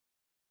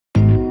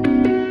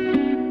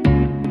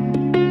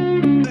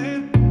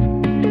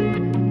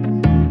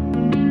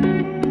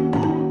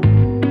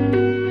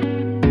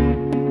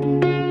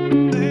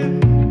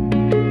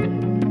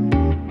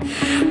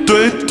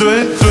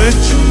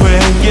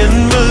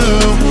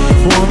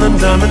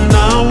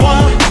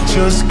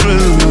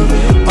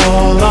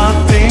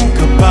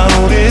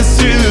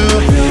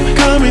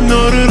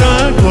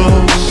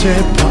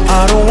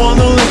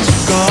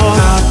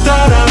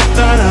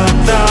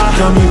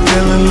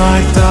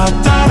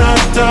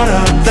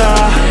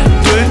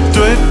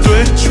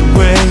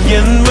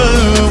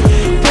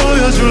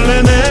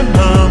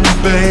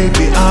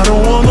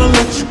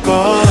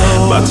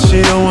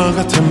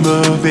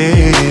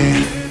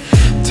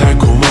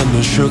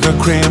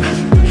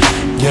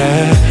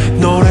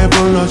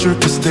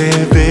들어줄게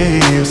stay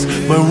babes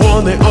말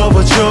원해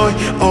overjoy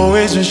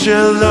always and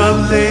share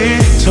lovely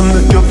처음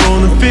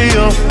느껴보는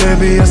feel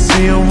baby I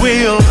see a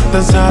wheel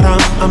난 사랑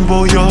안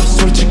보여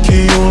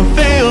솔직히 you won't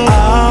feel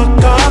I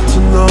got to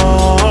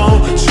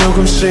know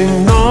조금씩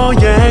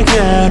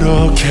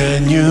너에게로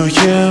Can you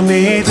hear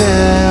me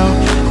there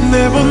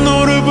내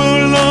번호를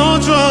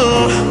불러줘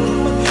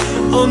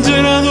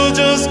언제라도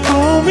just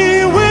call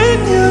me when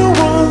you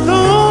are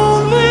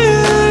lonely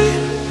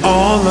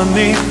all I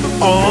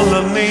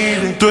need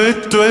돼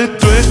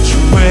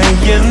way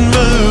and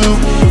move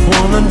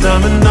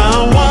원한다면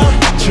나와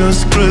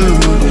just glue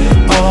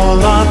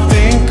all I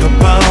think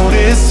about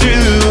is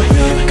you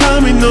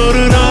감히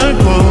너를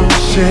알고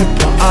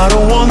싶어 I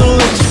don't wanna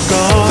let you go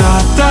da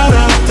da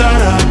da da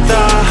da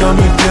da got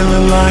me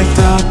feeling like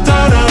da da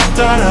da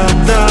da da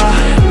da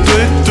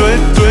돼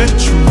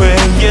way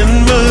and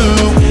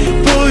move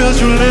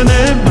보여줄래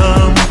내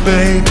맘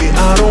baby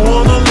I don't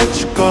wanna let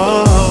you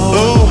go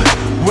oh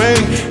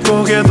wait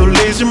고개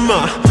돌리지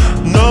마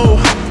no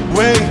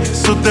way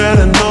so that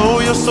I know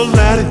you're so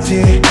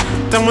reality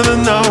딱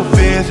맞는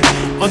outfit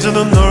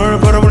언제나 널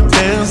바라볼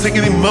땐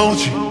생긴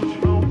emoji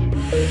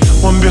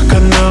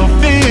완벽한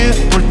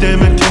outfit 볼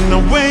때면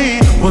cannot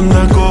wait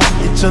원하고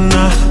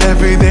있잖아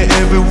everyday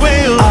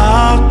everywhere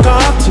I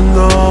got to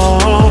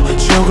know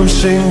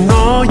조금씩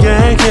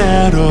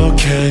너에게로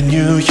Can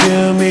you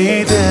hear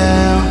me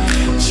there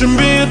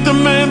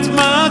준비했던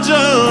멘트마저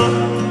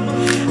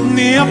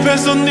네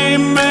앞에서 네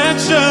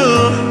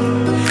맺혀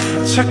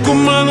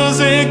자꾸만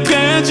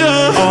어색해져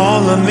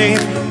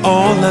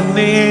all I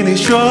need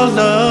is your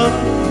love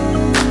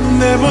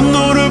내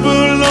번호를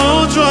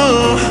불러줘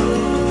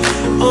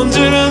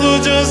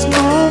언제라도 just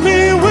call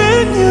me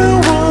when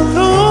you are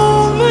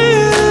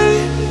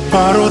lonely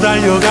바로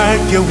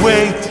달려갈게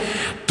wait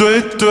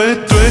돼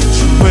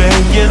way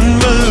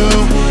and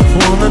move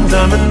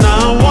원한다면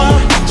나와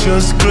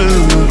just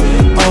glue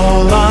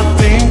all I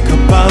think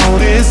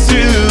about is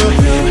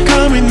you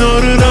감히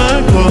너를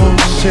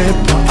알고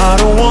싶어 I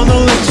don't wanna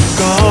let you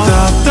go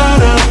da da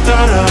da da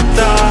da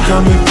da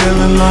got me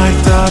feeling like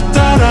da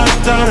da da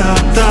da da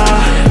da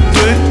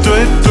돼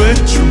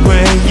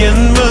way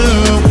and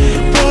move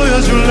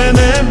보여줄래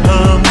내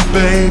맘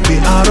baby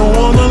I don't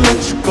wanna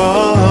let you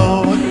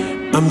go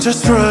I'm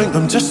just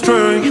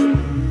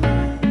trying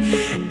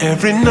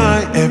every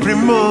night, every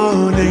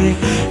morning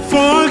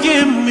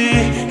forgive me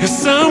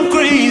cause I'm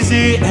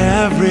crazy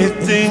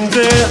everything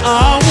that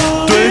I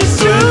want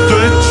is you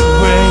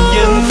way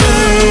and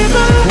move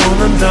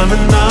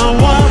원한다면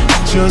나와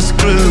just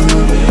glue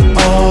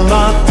all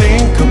I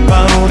think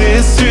about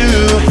is you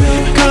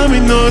감히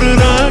너를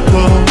알고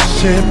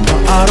싶어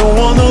I don't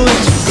wanna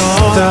let you go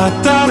da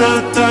da da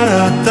da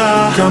da da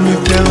got me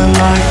feeling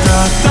like da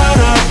da